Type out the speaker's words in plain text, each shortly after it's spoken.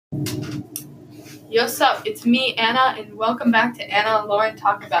Yo, sup? It's me, Anna, and welcome back to Anna and Lauren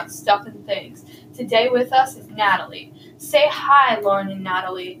Talk About Stuff and Things. Today with us is Natalie. Say hi, Lauren and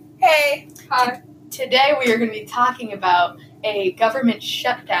Natalie. Hey. Hi. Today we are going to be talking about a government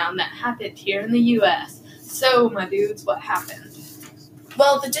shutdown that happened here in the U.S. So, my dudes, what happened?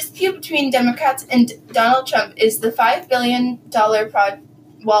 Well, the dispute between Democrats and Donald Trump is the $5 billion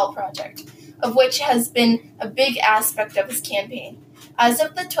wall project, of which has been a big aspect of his campaign. As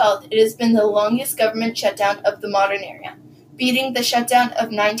of the 12th, it has been the longest government shutdown of the modern era, beating the shutdown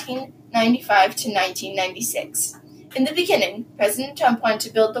of 1995 to 1996. In the beginning, President Trump wanted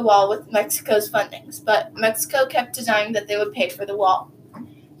to build the wall with Mexico's fundings, but Mexico kept denying that they would pay for the wall.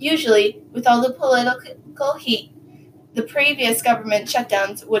 Usually, with all the political heat, the previous government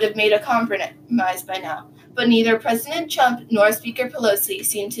shutdowns would have made a compromise by now, but neither President Trump nor Speaker Pelosi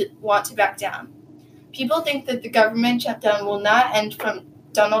seem to want to back down. People think that the government shutdown will not end from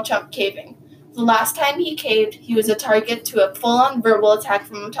Donald Trump caving. The last time he caved, he was a target to a full-on verbal attack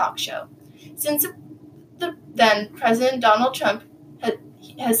from a talk show. Since then, President Donald Trump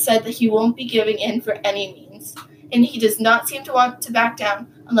has said that he won't be giving in for any means, and he does not seem to want to back down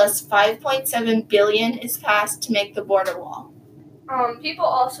unless $5.7 billion is passed to make the border wall. People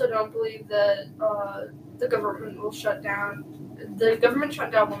also don't believe that the government will shut down. The government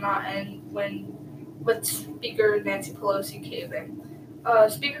shutdown will not end with Speaker Nancy Pelosi caving.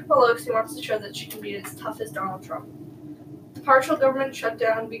 Speaker Pelosi wants to show that she can be as tough as Donald Trump. The partial government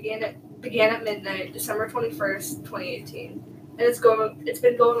shutdown began at midnight, December 21st, 2018, and it's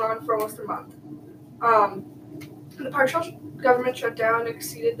been going on for almost a month. The partial government shutdown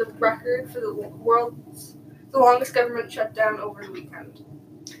exceeded the record for the longest government shutdown over the weekend.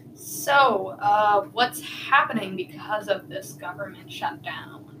 So, what's happening because of this government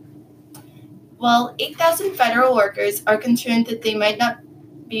shutdown? Well, 8,000 federal workers are concerned that they might not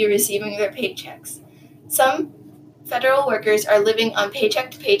be receiving their paychecks. Some federal workers are living on paycheck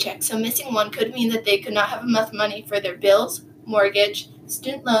to paycheck, so missing one could mean that they could not have enough money for their bills, mortgage,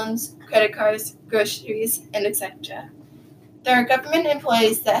 student loans, credit cards, groceries, and etc. There are government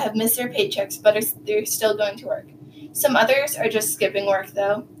employees that have missed their paychecks, but they're still going to work. Some others are just skipping work,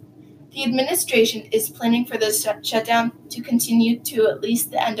 though. The administration is planning for the shutdown to continue to at least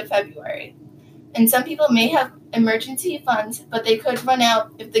the end of February. And some people may have emergency funds, but they could run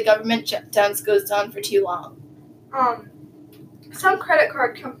out if the government shutdown goes on for too long. Some credit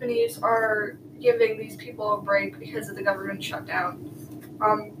card companies are giving these people a break because of the government shutdown.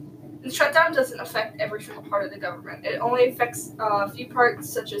 The shutdown doesn't affect every single part of the government. It only affects a few parts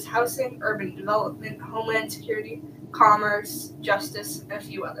such as housing, urban development, homeland security, commerce, justice, and a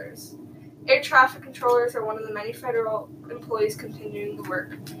few others. Air traffic controllers are one of the many federal employees continuing to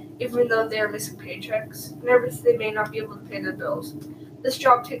work, even though they are missing paychecks, nervous they may not be able to pay their bills. This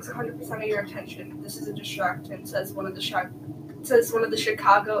job takes 100% of your attention. This is a distraction, says one of the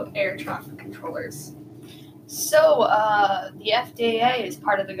Chicago air traffic controllers. So, the FDA is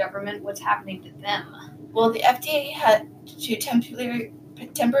part of the government. What's happening to them? Well, the FDA had to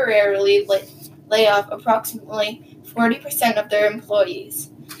temporarily lay off approximately 40% of their employees.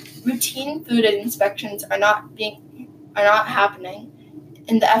 Routine food inspections are not happening,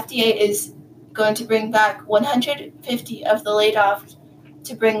 and the FDA is going to bring back 150 of the laid off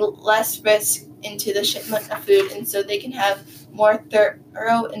to bring less risk into the shipment of food, and so they can have more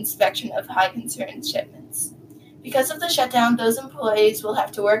thorough inspection of high concern shipments. Because of the shutdown, those employees will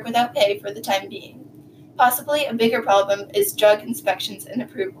have to work without pay for the time being. Possibly a bigger problem is drug inspections and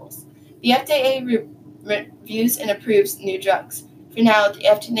approvals. The FDA reviews and approves new drugs. For now, the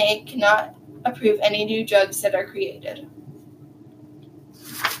FDA cannot approve any new drugs that are created.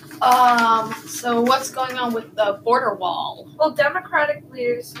 So what's going on with the border wall? Well, Democratic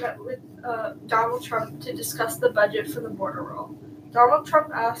leaders met with Donald Trump to discuss the budget for the border wall. Donald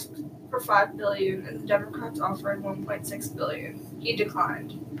Trump asked for $5 billion, and the Democrats offered $1.6 billion. He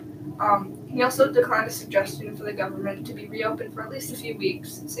declined. He also declined a suggestion for the government to be reopened for at least a few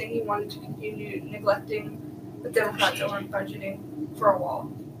weeks, saying he wanted to continue neglecting the Democrats that weren't budgeting for a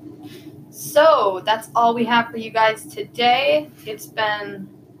wall. So that's all we have for you guys today. It's been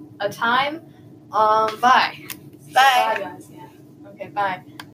a time. Bye. Bye. Bye, guys. Yeah. Okay, bye.